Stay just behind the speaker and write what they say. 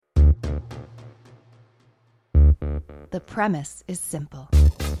The premise is simple.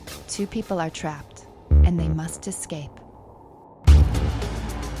 Two people are trapped, and they must escape.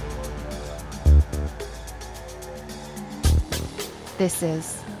 This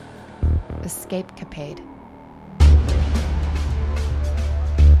is Escapecapade.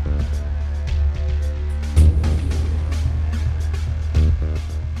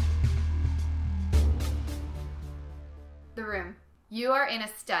 The room. You are in a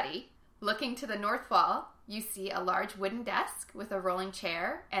study. Looking to the north wall, you see a large wooden desk with a rolling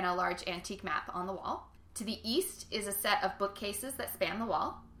chair and a large antique map on the wall. To the east is a set of bookcases that span the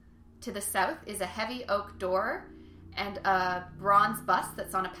wall. To the south is a heavy oak door and a bronze bust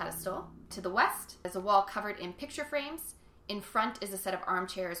that's on a pedestal. To the west is a wall covered in picture frames. In front is a set of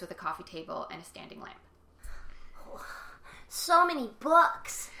armchairs with a coffee table and a standing lamp. So many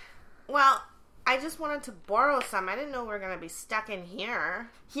books. Well, I just wanted to borrow some. I didn't know we were going to be stuck in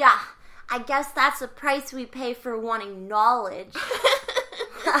here. Yeah, I guess that's the price we pay for wanting knowledge.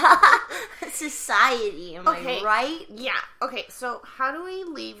 Society, am I right? Yeah. Okay, so how do we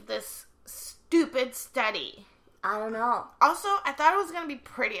leave this stupid study? I don't know. Also, I thought it was going to be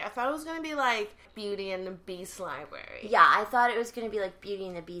pretty. I thought it was going to be like Beauty and the Beast library. Yeah, I thought it was going to be like Beauty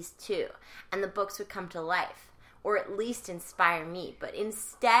and the Beast too. And the books would come to life. Or at least inspire me. But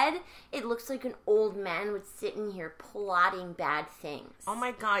instead, it looks like an old man would sit in here plotting bad things. Oh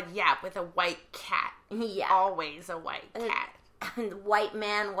my god, yeah, with a white cat. Yeah. Always a white cat. And white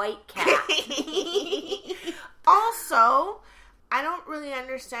man, white cat. Also, I don't really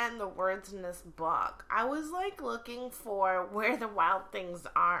understand the words in this book. I was like looking for where the wild things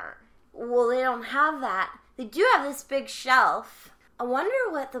are. Well, they don't have that. They do have this big shelf. I wonder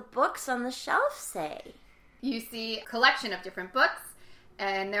what the books on the shelf say. You see a collection of different books,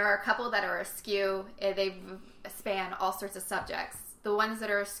 and there are a couple that are askew. They span all sorts of subjects. The ones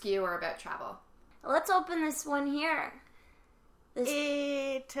that are askew are about travel. Let's open this one here.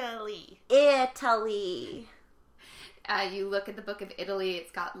 Italy. You look at the Book of Italy.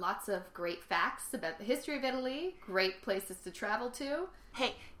 It's got lots of great facts about the history of Italy, great places to travel to.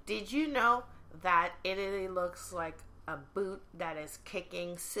 Hey, did you know that Italy looks like a boot that is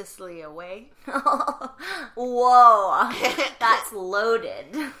kicking Sicily away? Whoa, that's loaded.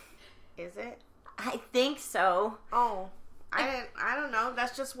 Is it? I think so. Oh, I don't know.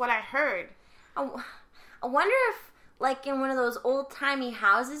 That's just what I heard. I wonder if, like in one of those old-timey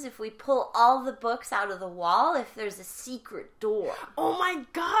houses, if we pull all the books out of the wall, if there's a secret door. Oh my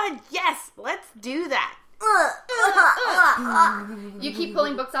god, yes! Let's do that. You keep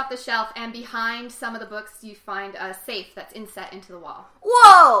pulling books off the shelf, and behind some of the books you find a safe that's inset into the wall.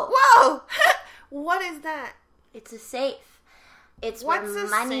 Whoa! What is that? It's a safe. It's What's where a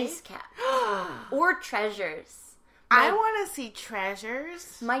money's safe? kept. Or treasures. I want to see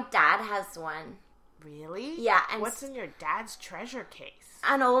treasures. My dad has one. Really? Yeah. And what's in your dad's treasure case?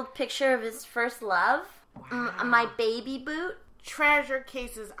 An old picture of his first love. Wow. My baby boot. Treasure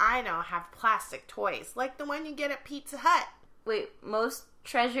cases I know have plastic toys, like the one you get at Pizza Hut. Wait, most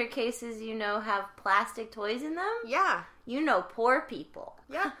treasure cases you know have plastic toys in them? Yeah. You know poor people.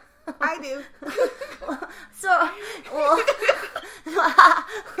 Yeah, I do.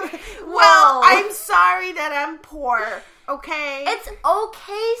 Well, I'm sorry that I'm poor, okay? It's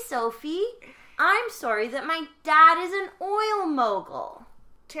okay, Sophie. I'm sorry that my dad is an oil mogul.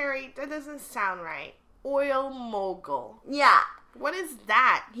 Terri, that doesn't sound right. Oil mogul. Yeah. What is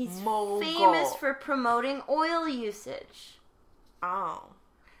that? He's mogul? Famous for promoting oil usage. Oh.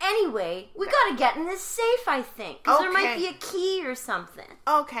 Anyway, we gotta get in this safe, I think. Because there might be a key or something.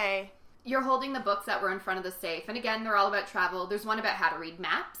 Okay. You're holding the books that were in front of the safe. And again, they're all about travel. There's one about how to read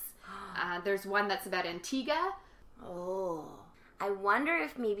maps. There's one that's about Antigua. Oh. I wonder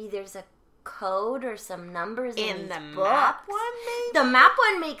if maybe there's a code or some numbers in the books. map one, maybe? The map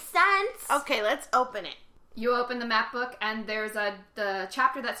one makes sense. Okay, let's open it. You open the map book, and there's the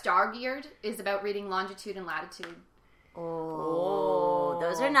chapter that's dog-eared is about reading longitude and latitude. Oh,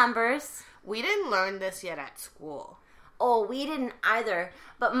 those are numbers. We didn't learn this yet at school. Oh, we didn't either.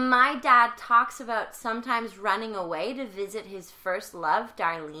 But my dad talks about sometimes running away to visit his first love,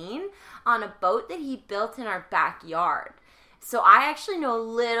 Darlene, on a boat that he built in our backyard. So I actually know a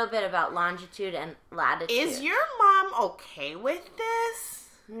little bit about longitude and latitude. Is your mom okay with this?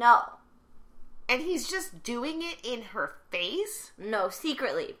 No. And he's just doing it in her face? No,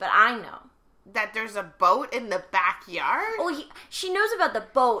 secretly, but I know. That there's a boat in the backyard? Oh, she knows about the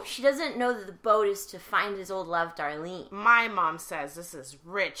boat. She doesn't know that the boat is to find his old love, Darlene. My mom says this is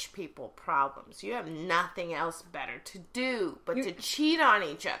rich people problems. You have nothing else better to do but to cheat on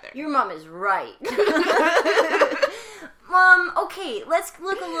each other. Your mom is right. Okay, let's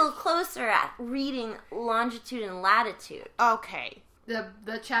look a little closer at reading longitude and latitude. Okay.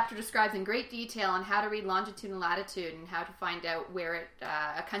 The chapter describes in great detail on how to read longitude and latitude and how to find out where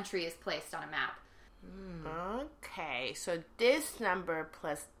a country is placed on a map. Okay, so this number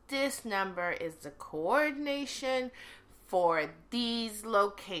plus this number is the coordination for these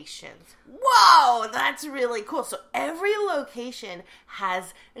locations. Whoa, that's really cool. So every location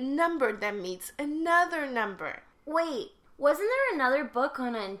has a number that meets another number. Wait, wasn't there another book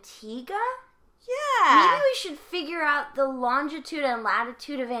on Antigua? Yeah. Maybe we should figure out the longitude and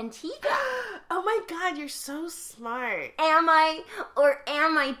latitude of Antigua. Oh my God, you're so smart. Am I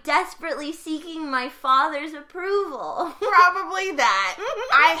desperately seeking my father's approval? Probably that.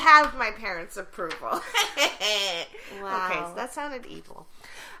 I have my parents' approval. Wow. Okay, so that sounded evil.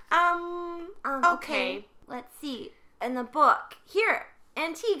 Okay. Let's see. In the book, here,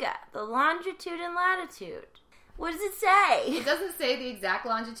 Antigua, the longitude and latitude. What does it say? It doesn't say the exact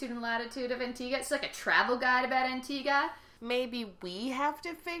longitude and latitude of Antigua. It's like a travel guide about Antigua. Maybe we have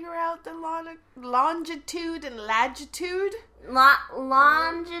to figure out the longitude and latitude?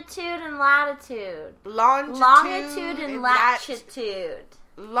 Longitude and latitude. Longitude and latitude.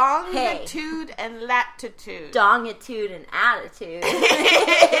 Longitude and latitude. Dongitude and attitude.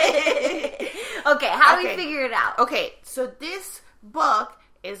 Okay, how do we figure it out? Okay, so this book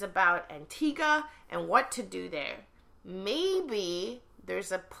is about Antigua and what to do there. Maybe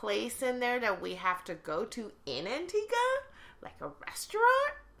there's a place in there that we have to go to in Antigua? Like a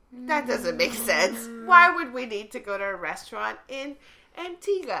restaurant? That doesn't make sense. Why would we need to go to a restaurant in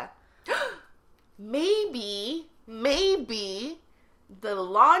Antigua? Maybe the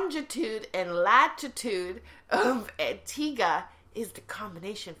longitude and latitude of Antigua is the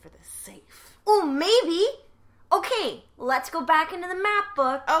combination for the safe. Oh, maybe. Okay, let's go back into the map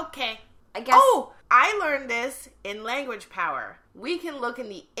book. Okay. I guess. Oh, I learned this in Language Power. We can look in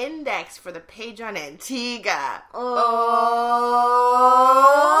the index for the page on Antigua. Oh.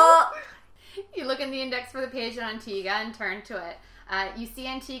 You look in the index for the page on Antigua and turn to it. You see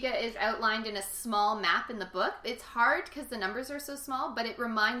Antigua is outlined in a small map in the book. It's hard because the numbers are so small, but it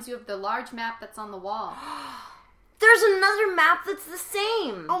reminds you of the large map that's on the wall. There's another map that's the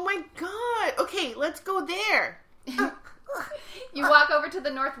same. Oh my God. Okay, let's go there. You walk over to the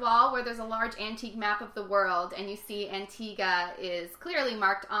north wall where there's a large antique map of the world, and you see Antigua is clearly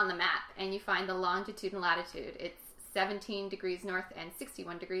marked on the map, and you find the longitude and latitude. It's 17 degrees north and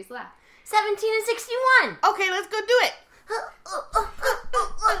 61 degrees left. 17 and 61. Okay, let's go do it.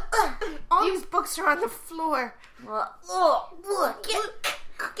 All these books are on the floor. Get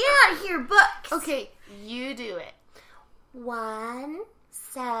out of here, books. Okay, you do it. 1,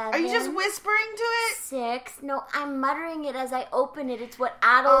 7. Are you just whispering to it? 6. No, I'm muttering it as I open it. It's what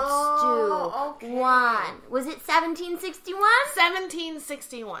adults do. Okay. 1. Was it 1761?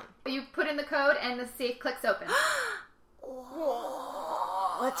 1761. You put in the code, and the safe clicks open.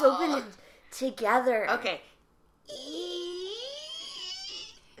 Let's open it together. Okay.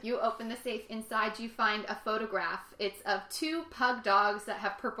 You open the safe. Inside, you find a photograph. It's of 2 pug dogs that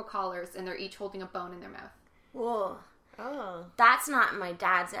have purple collars, and they're each holding a bone in their mouth. Whoa. Oh. That's not my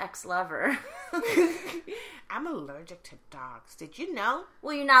dad's ex-lover. I'm allergic to dogs. Did you know?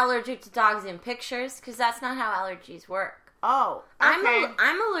 Well, you're not allergic to dogs in pictures, because that's not how allergies work. Oh, okay.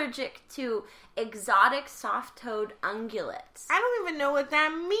 I'm allergic to exotic soft-toed ungulates. I don't even know what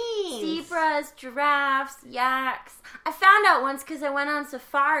that means. Zebras, giraffes, yaks. I found out once because I went on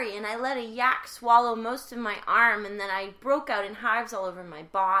safari and I let a yak swallow most of my arm, and then I broke out in hives all over my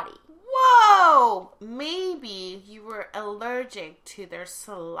body. Whoa! Maybe you were allergic to their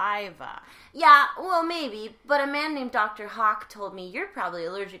saliva. Yeah, well, maybe. But a man named Dr. Hawk told me you're probably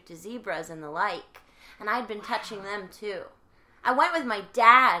allergic to zebras and the like. And I'd been touching them, too. I went with my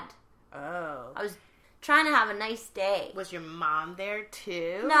dad. Oh. I was trying to have a nice day. Was your mom there,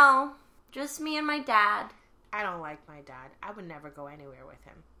 too? No, just me and my dad. I don't like my dad. I would never go anywhere with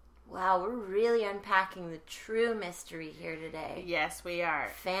him. Wow, we're really unpacking the true mystery here today. Yes, we are.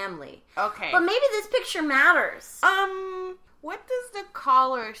 Family. Okay. But maybe this picture matters. What does the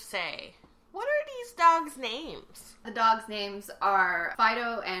caller say? What are these dogs' names? The dogs' names are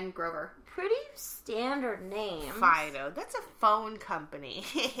Fido and Grover. Pretty standard names. Fido. That's a phone company.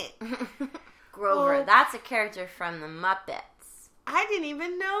 Grover. Well, that's a character from the Muppets. I didn't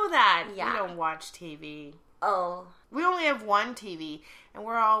even know that. Yeah. We don't watch TV. Oh. We only have one TV, and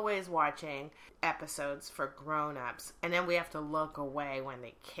we're always watching episodes for grown-ups, and then we have to look away when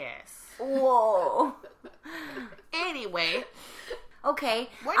they kiss. Whoa. Anyway, Okay.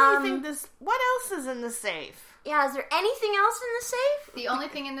 What do you think this... What else is in the safe? Yeah, is there anything else in the safe? The only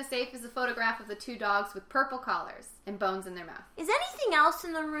thing in the safe is a photograph of the 2 dogs with purple collars and bones in their mouth. Is anything else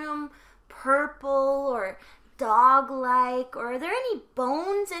in the room purple or dog-like? Or are there any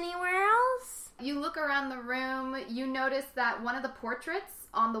bones anywhere else? You look around the room, you notice that one of the portraits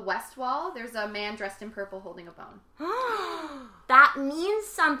on the west wall, there's a man dressed in purple holding a bone. That means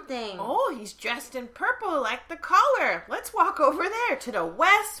something. Oh, he's dressed in purple like the collar. Let's walk over there to the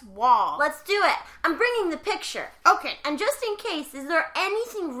west wall. Let's do it. I'm bringing the picture. Okay. And just in case, is there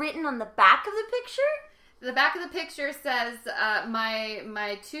anything written on the back of the picture? The back of the picture says,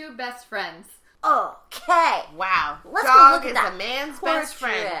 my 2 best friends. Okay. Wow. Let's Dog go look at is that a man's portrait. best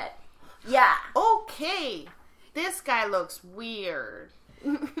friend. Yeah. Okay. This guy looks weird.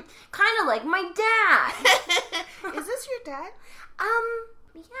 Kind of like my dad. Is this your dad?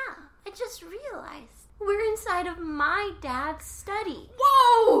 Yeah. I just realized we're inside of my dad's study.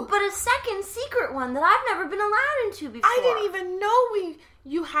 Whoa! But a second secret one that I've never been allowed into before. I didn't even know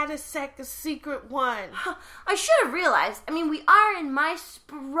you had a secret one. I should have realized. I mean, we are in my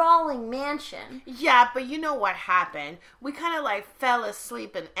sprawling mansion. Yeah, but you know what happened? We kind of like fell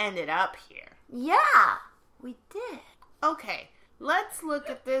asleep and ended up here. Yeah, we did. Okay, let's look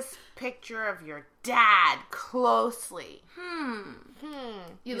at this picture of your dad closely.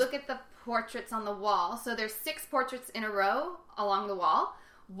 You look at the portraits on the wall. So there's 6 portraits in a row along the wall.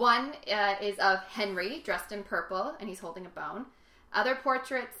 One is of Henry, dressed in purple, and he's holding a bone. Other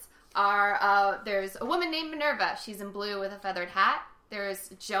portraits are, there's a woman named Minerva. She's in blue with a feathered hat. There's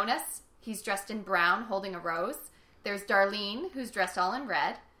Jonas. He's dressed in brown, holding a rose. There's Darlene, who's dressed all in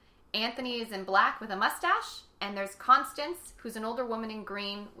red. Anthony is in black with a mustache. And there's Constance, who's an older woman in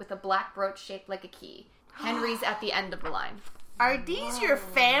green with a black brooch shaped like a key. Henry's at the end of the line. Are these your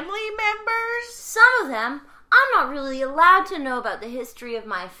family members? Some of them, I'm not really allowed to know about the history of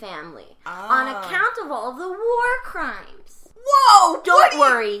my family on account of all the war crimes. Whoa! Don't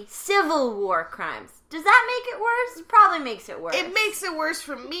worry, civil war crimes. Does that make it worse? It probably makes it worse. It makes it worse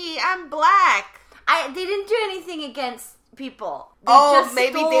for me. I'm black. They didn't do anything against people. They just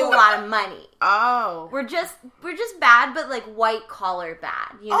maybe stole they a lot of money. Oh. We're just bad, but like white collar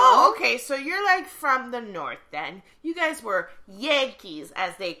bad, you know? Oh, okay. So you're like from the north then. You guys were Yankees,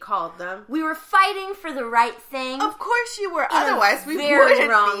 as they called them. We were fighting for the right thing. Of course you were. Otherwise, we very wouldn't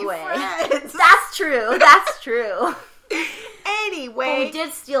wrong be way. friends. That's true. That's true. Anyway. But we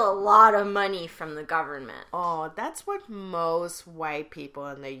did steal a lot of money from the government. Oh, that's what most white people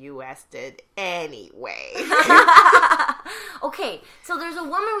in the U.S. did anyway. Okay, so there's a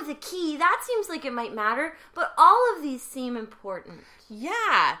woman with a key. That seems like it might matter, but all of these seem important.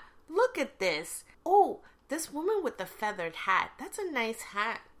 Yeah, look at this. Oh, this woman with the feathered hat. That's a nice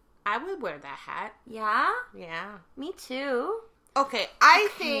hat. I would wear that hat. Yeah? Yeah. Me too. Okay, I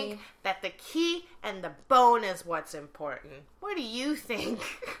think that the key and the bone is what's important. What do you think?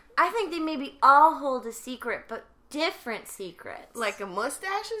 I think they maybe all hold a secret, but different secrets. Like a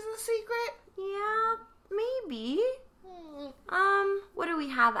mustache is a secret? Yeah, maybe. What do we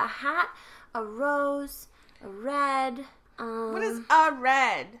have? A hat, a rose, a red. What is a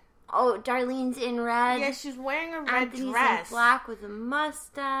red? Oh, Darlene's in red. Yeah, she's wearing a red Anthony's dress. in black with a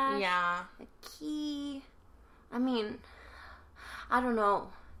mustache. Yeah. A key. I mean, I don't know.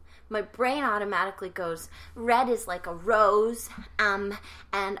 My brain automatically goes, red is like a rose, and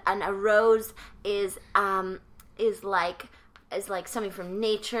a rose is like something from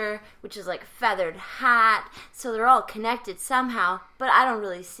nature, which is like a feathered hat. So they're all connected somehow, but I don't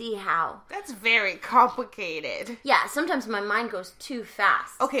really see how. That's very complicated. Yeah, sometimes my mind goes too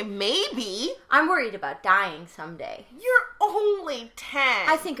fast. Okay, maybe. I'm worried about dying someday. You're only 10.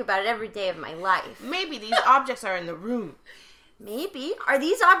 I think about it every day of my life. Maybe these objects are in the room. Maybe. Are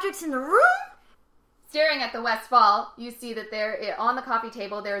these objects in the room? Staring at the west wall, you see that there, on the coffee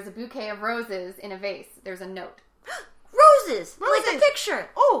table, there is a bouquet of roses in a vase. There's a note. Roses! Like the picture.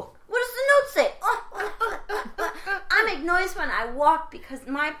 Oh. What does the note say? I make noise when I walk because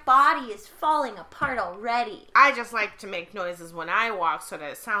my body is falling apart already. I just like to make noises when I walk so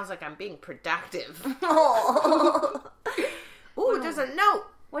that it sounds like I'm being productive. Oh. Ooh, there's a note.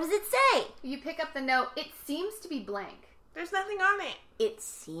 What does it say? You pick up the note. It seems to be blank. There's nothing on it. It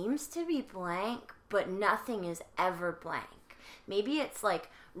seems to be blank, but nothing is ever blank. Maybe it's like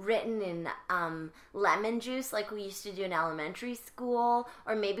written in lemon juice like we used to do in elementary school,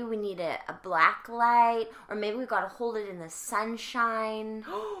 or maybe we need a black light, or maybe we gotta hold it in the sunshine.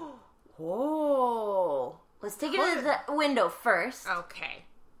 Whoa. Let's take it to the window first. Okay.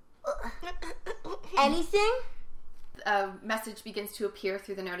 Anything? a message begins to appear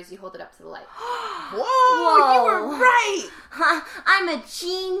through the note as you hold it up to the light. Whoa, you were right. I'm a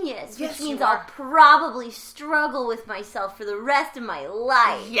genius, Yes, which means you I'll are. probably struggle with myself for the rest of my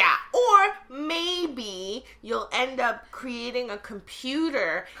life. Yeah, or maybe you'll end up creating a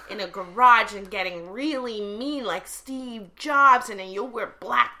computer in a garage and getting really mean like Steve Jobs, and then you'll wear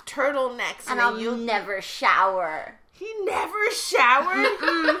black turtlenecks, And then I'll you'll never shower. He never showered.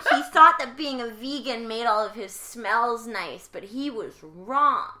 He thought that being a vegan made all of his smells nice, but he was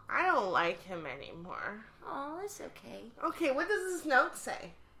wrong. I don't like him anymore. Oh, that's okay. Okay, what does this note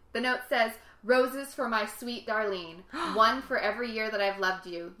say? The note says, "Roses for my sweet Darlene. One for every year that I've loved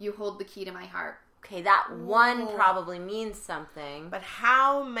you. You hold the key to my heart." Okay, that one Whoa. probably means something. But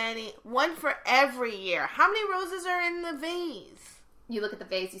how many? One for every year. How many roses are in the vase? You look at the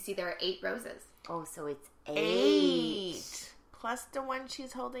vase, you see there are 8 roses. Oh, so it's 8. Plus the one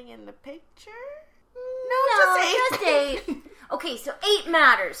she's holding in the picture? No, just 8. just 8. Okay, so 8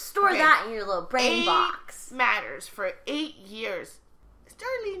 matters. Store Okay. that in your little brain 8 box. matters for 8 years. Is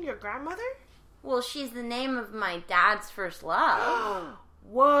Darlene your grandmother? Well, she's the name of my dad's first love.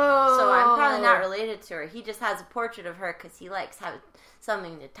 Whoa. So I'm probably not related to her. He just has a portrait of her because he likes having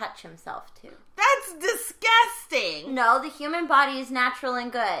something to touch himself to. That's disgusting. No, the human body is natural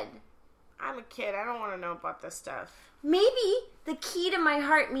and good. I'm a kid. I don't want to know about this stuff. Maybe the key to my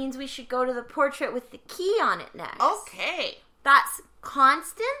heart means we should go to the portrait with the key on it next. Okay. That's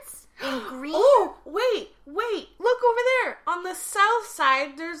Constance in green? Oh, wait. Look over there. On the south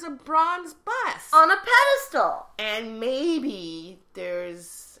side, there's a bronze bust. On a pedestal. And maybe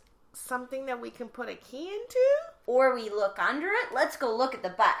there's something that we can put a key into? Or we look under it. Let's go look at the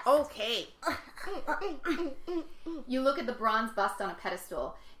bust. Okay. You look at the bronze bust on a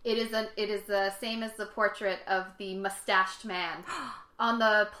pedestal. It is the same as the portrait of the mustached man. On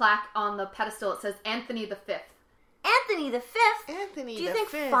the plaque on the pedestal, it says Anthony the Fifth. Anthony the Fifth? Anthony Do you the think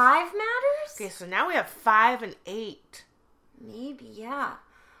Fifth. 5 matters? Okay, so now we have 5 and 8. Maybe, yeah.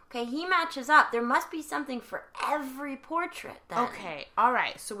 Okay, he matches up. There must be something for every portrait then. Okay, all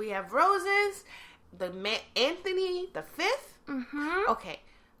right. So we have roses, Anthony the Fifth. Mm-hmm. Okay.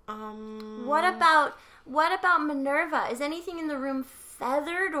 What about Minerva? Is anything in the room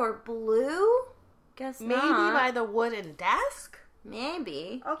feathered or blue? Guess Maybe not. by the wooden desk?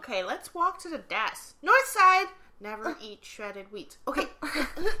 Maybe. Okay, let's walk to the desk. North side, never eat shredded wheat. Okay.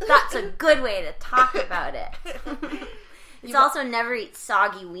 That's a good way to talk about it. It's also never eat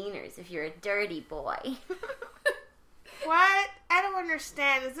soggy wieners if you're a dirty boy. What? I don't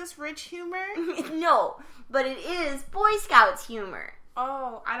understand. Is this rich humor? No, but it is Boy Scouts humor.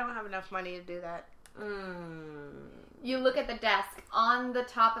 Oh, I don't have enough money to do that. You look at the desk. On the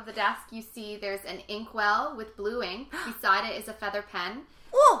top of the desk, you see there's an inkwell with blue ink. Beside it is a feather pen.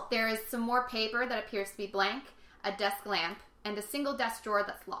 Oh! There is some more paper that appears to be blank, a desk lamp, and a single desk drawer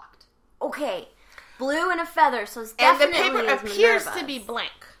that's locked. Okay. Blue and a feather, so it's And the definitely paper appears Minerva's. to be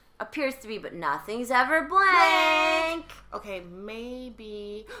blank. Appears to be, but nothing's ever blank. Okay,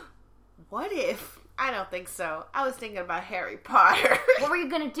 maybe... What if... I don't think so. I was thinking about Harry Potter. What were you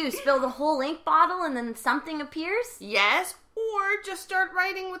going to do? Spill the whole ink bottle and then something appears? Yes, or just start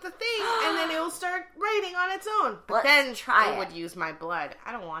writing with the thing, and then it'll start writing on its own. But Let's then try it. would use my blood.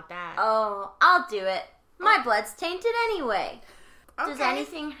 I don't want that. Oh, I'll do it. My blood's tainted anyway. Does Okay.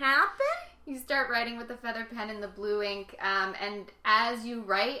 anything happen? You start writing with the feather pen and the blue ink, and as you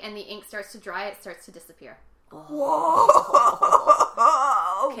write and the ink starts to dry, it starts to disappear. Whoa!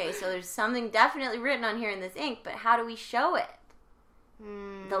 Okay, so there's something definitely written on here in this ink, but how do we show it?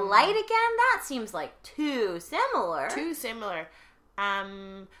 The light again? That seems like too similar. Too similar.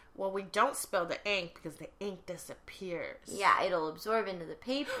 Well, we don't spill the ink because the ink disappears. Yeah, it'll absorb into the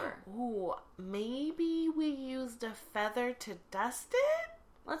paper. Ooh, maybe we use the feather to dust it?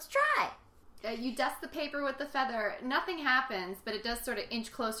 Let's try. You dust the paper with the feather. Nothing happens, but it does sort of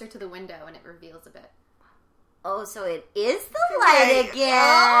inch closer to the window, and it reveals a bit. Oh, so it is the light Okay. again.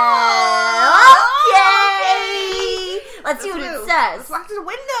 Oh, okay. Let's see what it says. Let's walk to the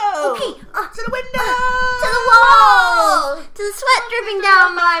window. Okay. To the window. To the wall. To the sweat dripping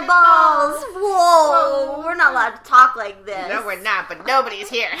down my balls. Whoa. We're not allowed to talk like this. No, we're not, but nobody's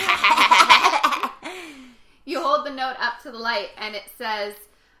here. You hold the note up to the light, and it says,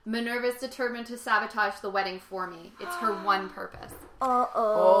 "Minerva's determined to sabotage the wedding for me. It's her one purpose." Uh-oh.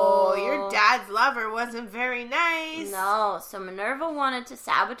 Oh, your dad's lover wasn't very nice. No, so Minerva wanted to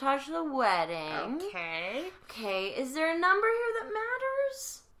sabotage the wedding. Okay. Okay, is there a number here that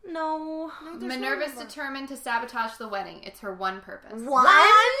matters? No. Minerva's determined to sabotage the wedding. It's her one purpose. 1?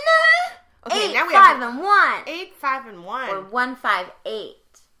 Okay, 8, now we 5, have and 1. 8, 5, and 1. Or 1, 5, 8.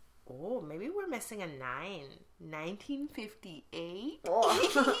 Oh, maybe we're missing a 9. 1958?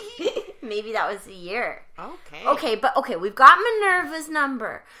 Oh. Maybe that was the year. Okay. Okay, we've got Minerva's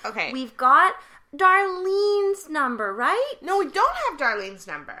number. Okay. We've got Darlene's number, right? No, we don't have Darlene's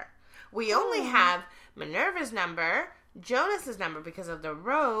number. We only have Minerva's number, Jonas's number because of the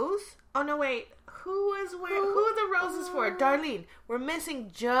rose. Oh, no, wait. Who are the roses for? Darlene. We're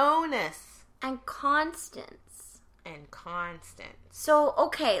missing Jonas. And Constance. So,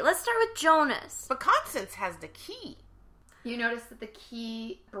 okay, let's start with Jonas. But Constance has the key. You notice that the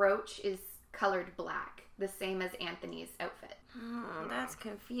key brooch is colored black, the same as Anthony's outfit. That's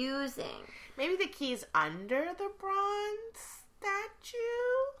confusing. Maybe the key's under the bronze statue?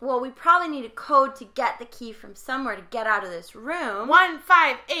 Well, we probably need a code to get the key from somewhere to get out of this room.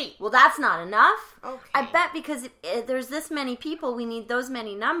 158. Well, that's not enough. Okay. I bet because there's this many people, we need those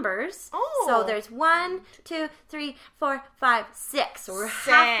many numbers. Oh. So there's 1, 2, 3, 4, 5, 6. So we're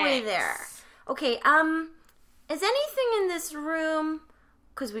halfway there. Okay, is anything in this room,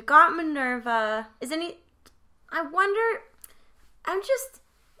 because we got Minerva, I wonder,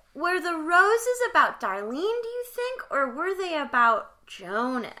 were the roses about Darlene, do you think, or were they about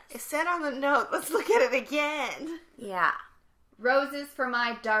Jonas? It said on the note. Let's look at it again. Yeah. Roses for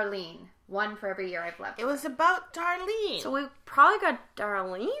my Darlene. 1 for every year I've lived. It was about Darlene. So we probably got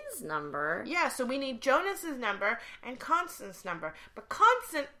Darlene's number. Yeah, so we need Jonas's number and Constance's number. But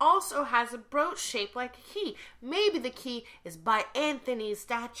Constance also has a brooch shaped like a key. Maybe the key is by Anthony's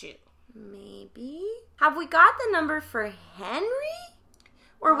statue. Maybe. Have we got the number for Henry?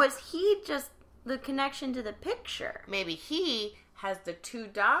 Or was he just the connection to the picture? Maybe he has the 2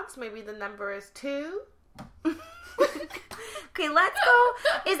 dogs. Maybe the number is 2. Okay, let's go.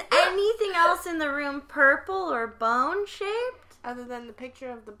 Is anything else in the room purple or bone shaped? Other than the picture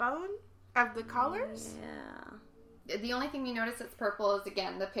of the bone? Of the collars? Yeah. The only thing you notice that's purple is,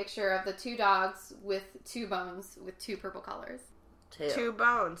 again, the picture of the 2 dogs with 2 bones with 2 purple colors. 2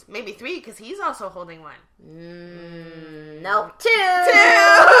 bones. Maybe 3 because he's also holding one. No, 2.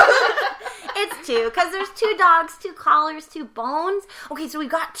 It's 2 because there's 2 dogs, 2 collars, 2 bones. Okay, so we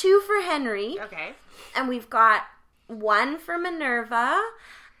got 2 for Henry. Okay. And we've got 1 for Minerva.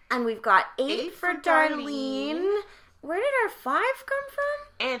 And we've got 8 for Darlene. Where did our 5 come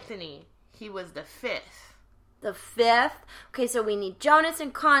from? Anthony. He was the 5th. The 5th. Okay, so we need Jonas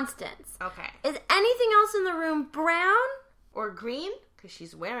and Constance. Okay. Is anything else in the room brown? Or green? Because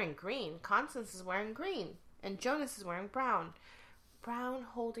she's wearing green. Constance is wearing green. And Jonas is wearing brown. Brown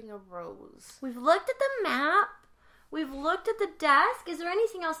holding a rose. We've looked at the map. We've looked at the desk. Is there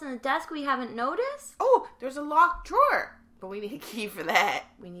anything else in the desk we haven't noticed? Oh, there's a locked drawer. But we need a key for that.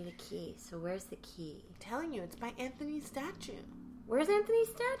 We need a key. So where's the key? I'm telling you, it's by Anthony's statue. Where's Anthony's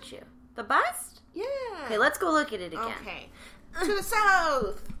statue? The bust? Yeah. Okay, let's go look at it again. Okay. To the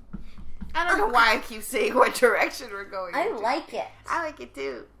south. I don't know why I keep saying what direction we're going I into. like it. I like it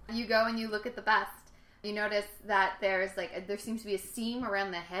too. You go and you look at the bust. You notice that there seems to be a seam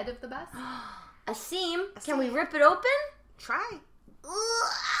around the head of the bust. A seam? Can we rip it open? Try.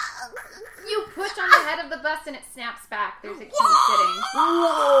 You push on the head of the bust and it snaps back. There's a key sitting.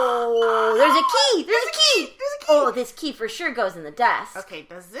 Whoa! There's a key! There's a key! There's a key! Oh, this key for sure goes in the desk. Okay,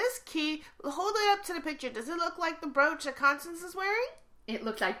 does this key, hold it up to the picture, does it look like the brooch that Constance is wearing? It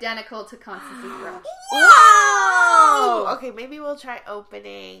looks identical to Constance's brooch. Whoa! Okay, maybe we'll try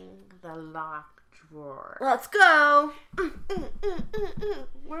opening the locked drawer. Let's go.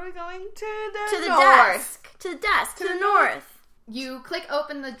 Where are we going? To the north. Desk. To the desk. To the north. You click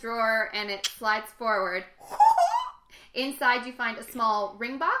open the drawer and it slides forward. Inside you find a small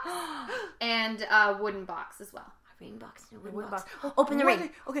ring box and a wooden box as well. A ring box and a wooden box. Open the ring.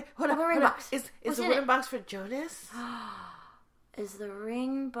 Okay, hold on. Open the ring box. Is the wooden box for Jonas? Is the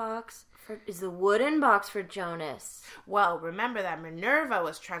wooden box for Jonas? Well, remember that Minerva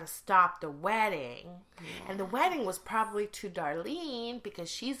was trying to stop the wedding. Yeah. And the wedding was probably to Darlene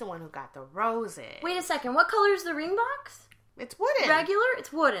because she's the one who got the roses. Wait a second. What color is the ring box? It's wooden. Regular?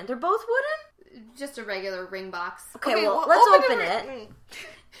 It's wooden. They're both wooden? Just a regular ring box. Okay, well let's open it.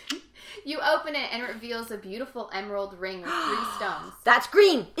 You open it and it reveals a beautiful emerald ring with 3 stones. That's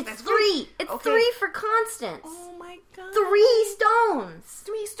green. It's 3. It's 3 for Constance. Oh my god. 3 stones.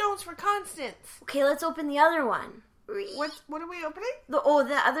 3 stones for Constance. Okay, let's open the other one. What are we opening? The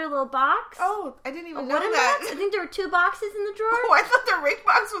other little box. Oh, I didn't even know wooden that. Box? I think there were 2 boxes in the drawer. Oh, I thought the ring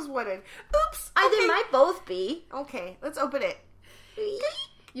box was wooden. Oops. Okay. They might both be. Okay, let's open it.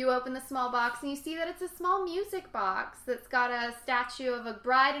 You open the small box and you see that it's a small music box that's got a statue of a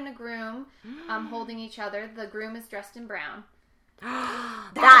bride and a groom holding each other. The groom is dressed in brown.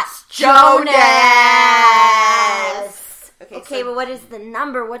 That's Jonas! Okay, but what is the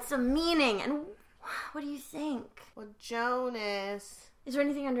number? What's the meaning? And what do you think? Well, Jonas. Is there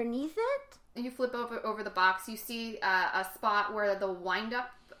anything underneath it? You flip over the box. You see a spot where the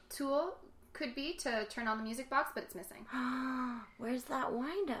wind-up tool could be to turn on the music box, but it's missing. Where's that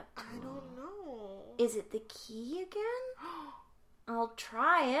wind-up tool? I don't know. Is it the key again? I'll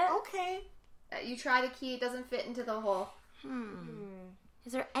try it. Okay. You try the key. It doesn't fit into the hole.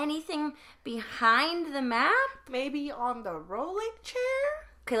 Is there anything behind the map? Maybe on the rolling chair?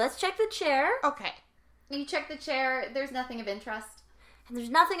 Okay, let's check the chair. Okay. You check the chair. There's nothing of interest. And there's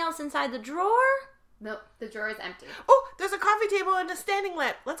nothing else inside the drawer? Nope, the drawer is empty. Oh, there's a coffee table and a standing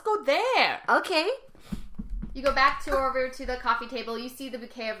lamp. Let's go there. Okay. You go back over to the coffee table. You see the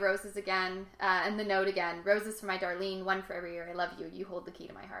bouquet of roses again, and the note again. Roses for my Darlene, one for every year I love you. You hold the key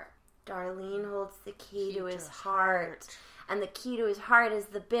to my heart. Darlene holds the key to his heart. And the key to his heart is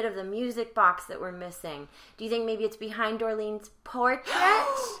the bit of the music box that we're missing. Do you think maybe it's behind Darlene's portrait?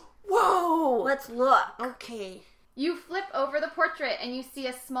 Whoa! Let's look. Okay. You flip over the portrait and you see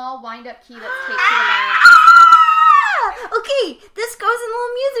a small wind-up key that's taped to the lamp. Okay, this goes in the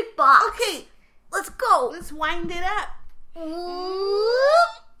little music box. Okay, let's go. Let's wind it up.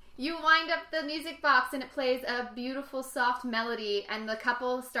 You wind up the music box and it plays a beautiful, soft melody, and the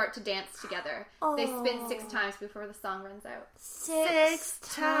couple start to dance together. They spin 6 times before the song runs out. 6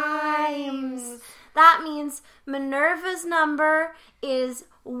 times. That means Minerva's number is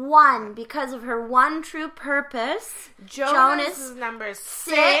 1 because of her one true purpose. Jonas' number is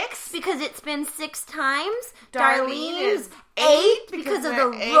 6 because it's been 6 times. Darlene is 8 because of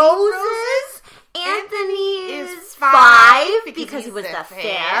the 8 roses. Anthony is 5 because he was the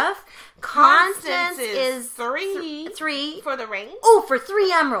 5th. Constance is 3 for the ring. Oh, for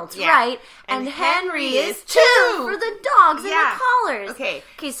 3 emeralds, right. And Henry is 2 2 for the dogs and the collars. Okay,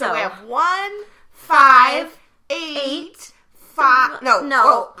 so we have 1, 5, 8, 5.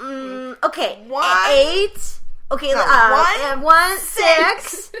 Okay, 1, 8. Okay, 1,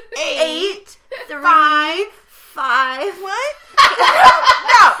 6, 8, 3, 5. What?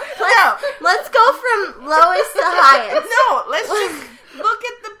 Let's go from lowest to highest. No, let's just look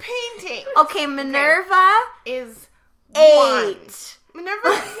at the painting. Okay, Minerva is 8. Minerva's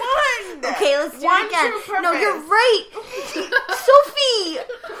 1. Okay, let's do it again. True purpose. No, you're right. Sophie,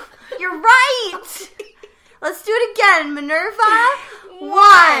 you're right. Let's do it again. Minerva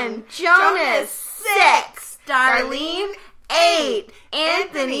 1. Jonas 6. Darlene 8.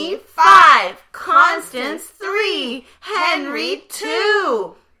 Anthony 5. Constance 3. Henry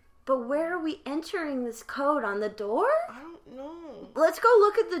 2. But where are we entering this code? On the door? I don't know. Let's go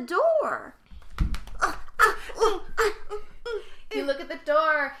look at the door. You look at the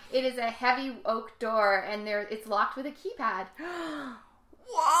door. It is a heavy oak door, and it's locked with a keypad.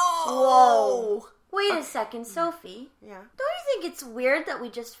 Whoa! Wait a second, Sophie. Yeah? Don't you think it's weird that we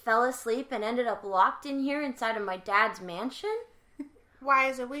just fell asleep and ended up locked in here inside of my dad's mansion? Why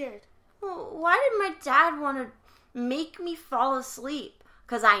is it weird? Well, why did my dad want to make me fall asleep?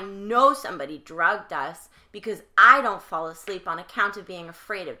 Because I know somebody drugged us, because I don't fall asleep on account of being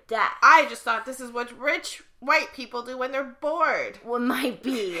afraid of death. I just thought this is what rich white people do when they're bored. Well, it might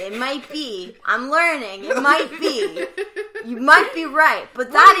be. It might be. I'm learning. It might be. You might be right.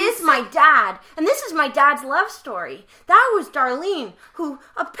 But that is my dad. And this is my dad's love story. That was Darlene, who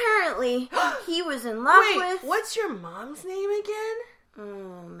apparently he was in love with. Wait, what's your mom's name again?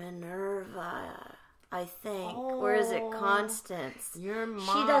 Minerva, I think. Or is it Constance? Your mom.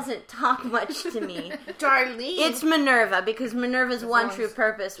 She doesn't talk much to me. Darlene. It's Minerva, because Minerva's one true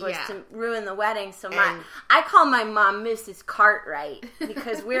purpose was to ruin the wedding. So I call my mom Mrs. Cartwright,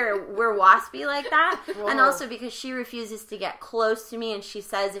 because we're waspy like that. Whoa. And also because she refuses to get close to me, and she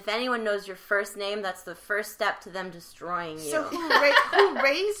says, if anyone knows your first name, that's the first step to them destroying you. So who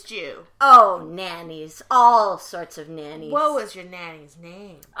raised you? Oh, nannies. All sorts of nannies. What was your nanny's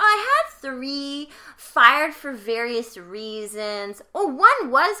name? I had 3, fired for various reasons. Oh,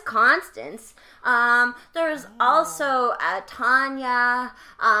 one was Constance. There was also Tanya.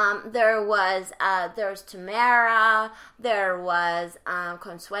 There was Tamara. There was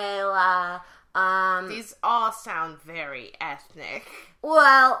Consuela. These all sound very ethnic.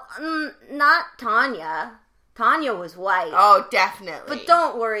 Well, not Tanya. Tanya was white. Oh, definitely. But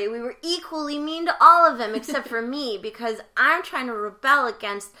don't worry, we were equally mean to all of them except for me, because I'm trying to rebel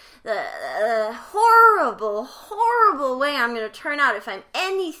against the horrible, horrible way I'm going to turn out if I'm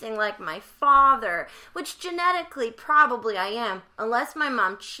anything like my father, which genetically probably I am, unless my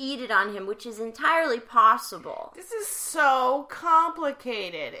mom cheated on him, which is entirely possible. This is so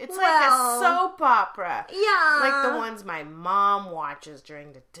complicated. It's like a soap opera. Yeah. Like the ones my mom watches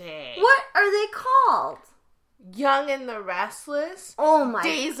during the day. What are they called? Young and the Restless, Oh my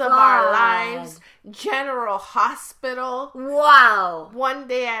Days God. of Our Lives, General Hospital, Wow. One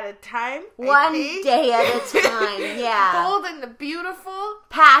Day at a Time. One AP. day at a time, yeah. Bold and the Beautiful,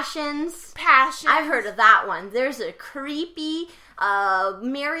 Passions. Passion. I've heard of that one. There's a creepy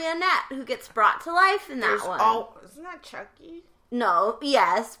marionette who gets brought to life in that one. Isn't that Chucky? No,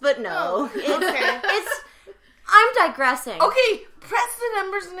 yes, but no. Oh, okay. I'm digressing. Okay, press the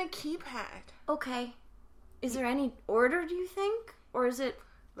numbers in a keypad. Okay. Is there any order, do you think? Or is it...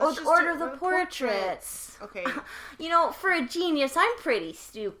 Let's just order do the portraits. Okay. You know, for a genius, I'm pretty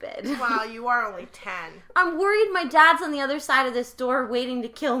stupid. Wow, you are only 10. I'm worried my dad's on the other side of this door waiting to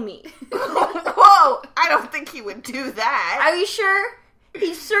kill me. Whoa! I don't think he would do that. Are you sure?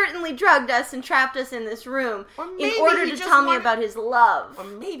 He certainly drugged us and trapped us in this room in order to tell me about his love. Or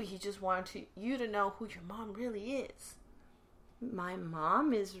maybe he just wanted you to know who your mom really is. My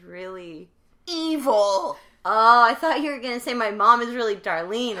mom is really... Evil! Oh, I thought you were going to say my mom is really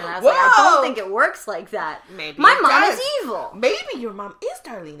Darlene, and I was like, I don't think it works like that. Maybe my it mom does. is evil. Maybe your mom is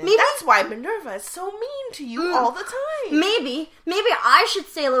Darlene, and Maybe- that's why Minerva is so mean to you all the time. Maybe I should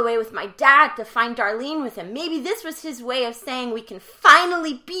sail away with my dad to find Darlene with him. Maybe this was his way of saying we can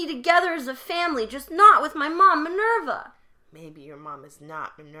finally be together as a family, just not with my mom, Minerva. Maybe your mom is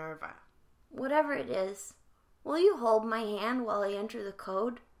not Minerva. Whatever it is, will you hold my hand while I enter the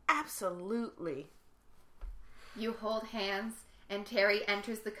code? Absolutely. You hold hands, and Terri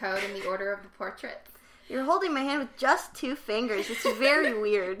enters the code in the order of the portraits. You're holding my hand with just 2 fingers. It's very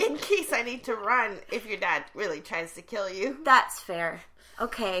weird. In case I need to run if your dad really tries to kill you. That's fair.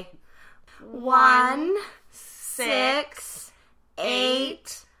 Okay. 1, 6,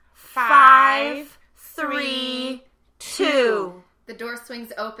 8, 5, 3, 2. The door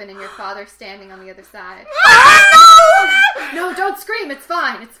swings open, and your father's standing on the other side. Oh, No, don't scream. It's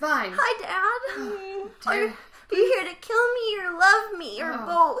fine. It's fine. hi, Dad. Terri, Are you here to kill me or love me or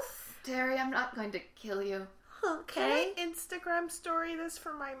both? Terri, I'm not going to kill you. Okay. Instagram story this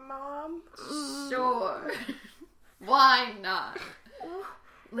for my mom? Sure. Why not?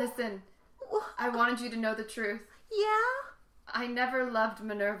 Listen, I wanted you to know the truth. Yeah? I never loved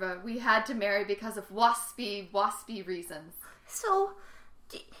Minerva. We had to marry because of waspy reasons. So,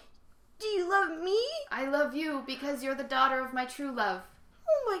 do you love me? I love you because you're the daughter of my true love,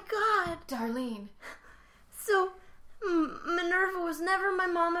 Oh my God. Darlene. So, Minerva was never my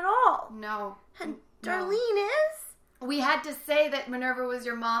mom at all. No. And No. Darlene is? We had to say that Minerva was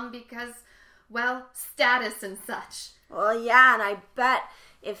your mom because, well, status and such. Well, yeah, and I bet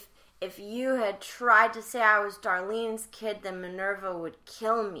if you had tried to say I was Darlene's kid, then Minerva would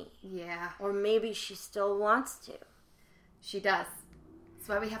kill me. Yeah, Or maybe she still wants to. she does. That's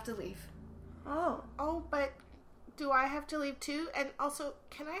why we have to leave. Oh. Oh, but do I have to leave too? And also,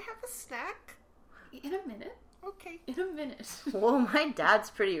 can I have a snack? In a minute. Okay. In a minute. Well, my dad's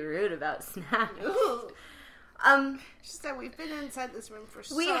pretty rude about snacks. Ooh. Just that we've been inside this room for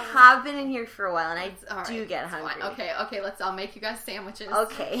We so long. have been in here for a while, and I All do right, get it's fine. hungry. Okay, I'll make you guys sandwiches.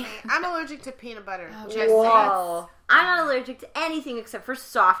 Okay. I'm allergic to peanut butter. Oh, Just Whoa. saying. Whoa. I'm not allergic to anything except for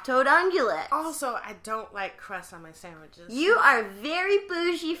soft-toed ungulates. Also, I don't like crust on my sandwiches. You are very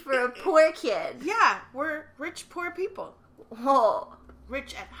bougie for a poor kid. Yeah, we're rich, poor people. Oh.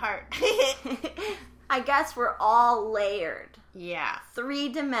 Rich at heart. I guess we're all layered. Yeah.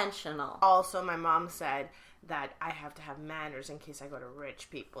 3-dimensional. Also, my mom said that I have to have manners in case I go to rich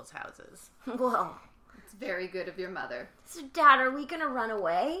people's houses. Whoa. It's very good of your mother. So, Dad, are we going to run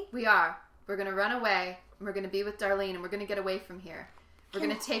away? We are. We're going to run away, and we're going to be with Darlene, and we're going to get away from here. We're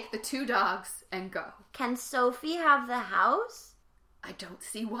going to take the 2 dogs and go. Can Sophie have the house? I don't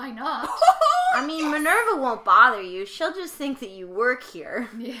see why not. I mean, Minerva won't bother you. She'll just think that you work here.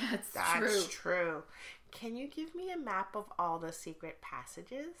 Yeah, it's That's true. true. Can you give me a map of all the secret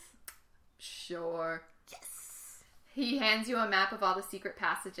passages? Sure. Yes. He hands you a map of all the secret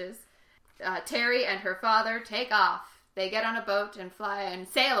passages. Terri and her father take off. They get on a boat and fly and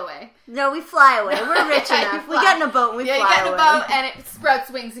sail away. No, we fly away. We're rich Yeah, enough. you We fly. get in a boat and we Yeah, fly you get in away. a boat and it sprouts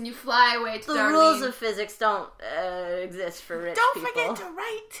wings and you fly away to The Darlene. rules of physics don't exist for rich Don't people. forget to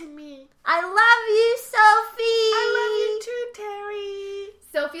write to me. I love you, Sophie. I love you too, Terri.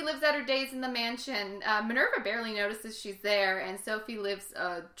 Sophie lives out her days in the mansion. Minerva barely notices she's there, and Sophie lives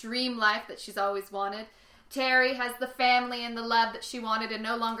a dream life that she's always wanted. Terri has the family and the love that she wanted and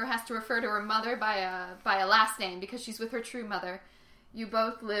no longer has to refer to her mother by a last name because she's with her true mother. You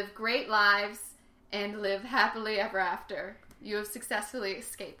both live great lives and live happily ever after. You have successfully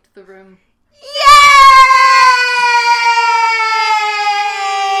escaped the room.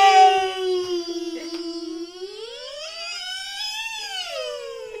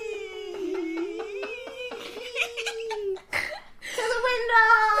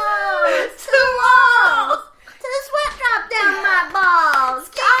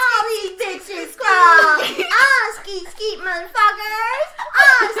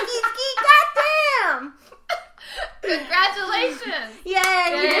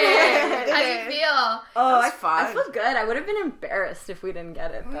 if we didn't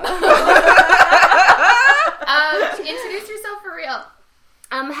get it, though. Introduce yourself for real.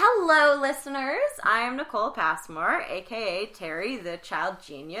 Hello, listeners. I am Nicole Passmore, a.k.a. Terri, the child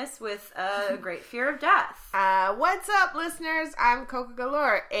genius with a great fear of death. What's up, listeners? I'm Coko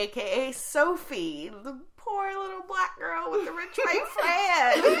Galore, a.k.a. Sophie, the poor little black girl with the rich white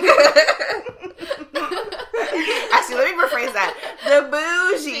friend. Actually, let me rephrase that. The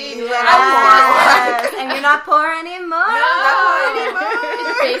bougie little Yes. And you're not poor anymore.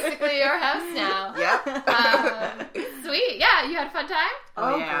 It's basically your house now. Yep. Sweet. Yeah, you had a fun time?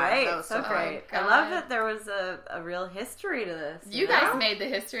 Oh, yeah, great. that was So so great. fun. I love that there was a real history to this. You guys made the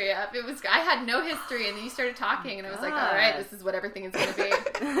history up. I had no history, and then you started talking, and I was like, all right, this is what everything is going to be.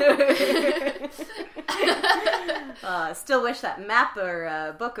 Still wish that map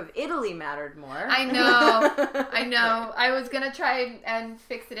or book of Italy mattered more. I know. I was going to try and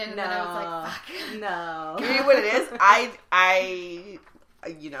fix it in, and then I was like, fuck. No. You know what it is? I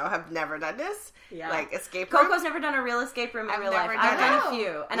have never done this. Yeah. Like, escape room. Coco's never done a real escape room in real life. never I've done done a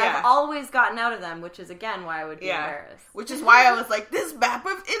few. And Yeah. I've always gotten out of them, which is, again, why I would be embarrassed. Which is why I was like, this map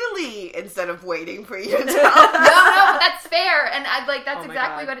of Italy, instead of waiting for you to tell. No, but that's fair, and that's Oh my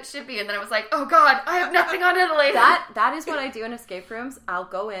exactly God. what it should be. And then I was like, oh God, I have nothing on Italy. That is what I do in escape rooms. I'll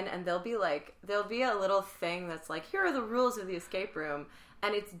go in and there'll be a little thing that's like, here are the rules of the escape room.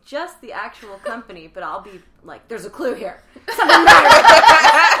 And it's just the actual company, but I'll be like, there's a clue here. Something matters.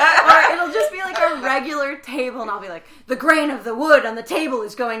 Or it'll just be like a regular table, and I'll be like, the grain of the wood on the table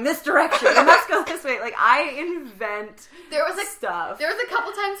is going this direction. It must go this way. Like, I invent stuff. There was a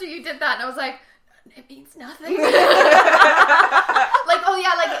couple times where you did that, and I was like, it means nothing.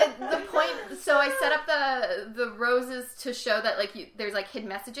 The point. So I set up the roses to show that there's hidden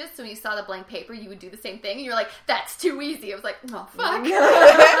messages. So when you saw the blank paper, you would do the same thing, and you're like, "That's too easy." I was like, "Oh fuck,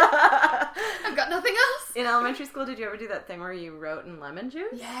 I've got nothing else." In elementary school, did you ever do that thing where you wrote in lemon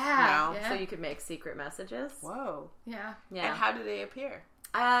juice? Yeah. No. Yeah. So you could make secret messages. Whoa. Yeah. Yeah. And how do they appear?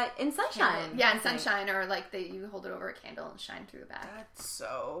 In sunshine. Yeah, in I think. sunshine, or you hold it over a candle and shine through the back. That's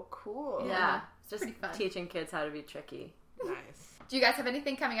so cool. Yeah. Just pretty fun. teaching kids how to be tricky. Nice. Do you guys have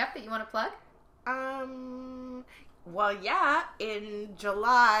anything coming up that you want to plug? Well, yeah, in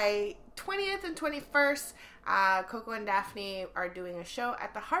July 20th and 21st, Coko and Daphne are doing a show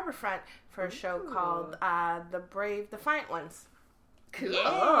at the Harborfront for a show called The Brave Defiant Ones. Cool.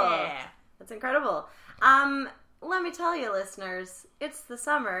 Yeah. That's incredible. Let me tell you, listeners, it's the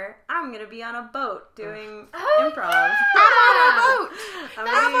summer. I'm going to be on a boat doing improv. I'm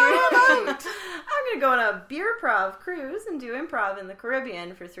on a boat. I'm going to go on a beer prov cruise and do improv in the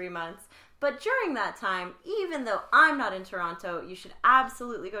Caribbean for 3 months. But during that time, even though I'm not in Toronto, you should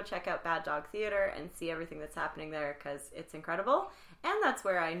absolutely go check out Bad Dog Theatre and see everything that's happening there, because it's incredible. And that's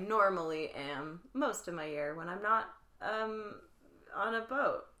where I normally am most of my year when I'm not on a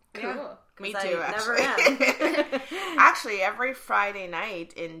boat. Cool. Yeah. Me I too, never actually. am. Actually, every Friday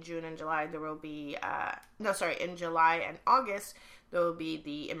night in June and July, there will be, in July and August, there will be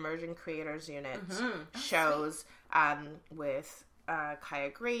the Immersion Creators Unit shows with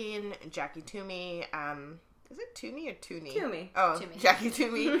Kaya Green, Jackie Toomey, is it Toomey or Tooney? Toomey. Oh, Toomey. Jackie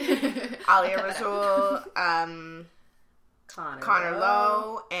Toomey, Alia Razul, Connor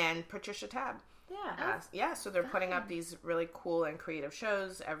Lowe, and Patricia Tab. Yeah. So they're putting up these really cool and creative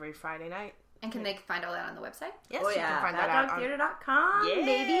shows every Friday night. And can they find all that on the website? Yes, Oh, you yeah. can find that out on BadDogTheater.com, Yeah.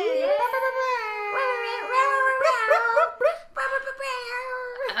 baby.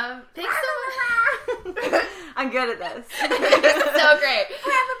 Thanks so much. I'm good at this. So great.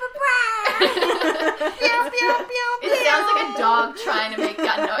 It sounds like a dog trying to make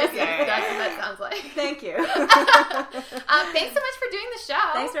gun noises. Yeah. That's what that sounds like. Thank you. Thanks so much for doing the show.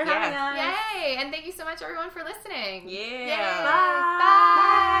 Thanks for having us. Yay! And thank you so much, everyone, for listening. Yeah.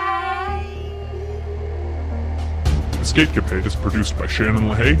 Bye. Escapecapade is produced by Shannon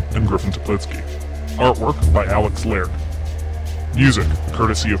LaHaye and Griffin Toplitsky. Artwork by Alex Laird. Music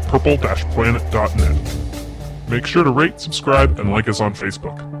courtesy of purple-planet.net. Make sure to rate, subscribe, and like us on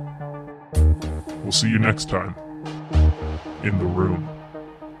Facebook. We'll see you next time in the room.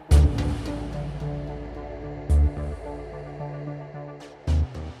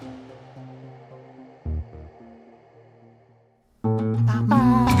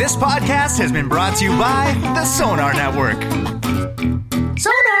 This podcast has been brought to you by the Sonar Network.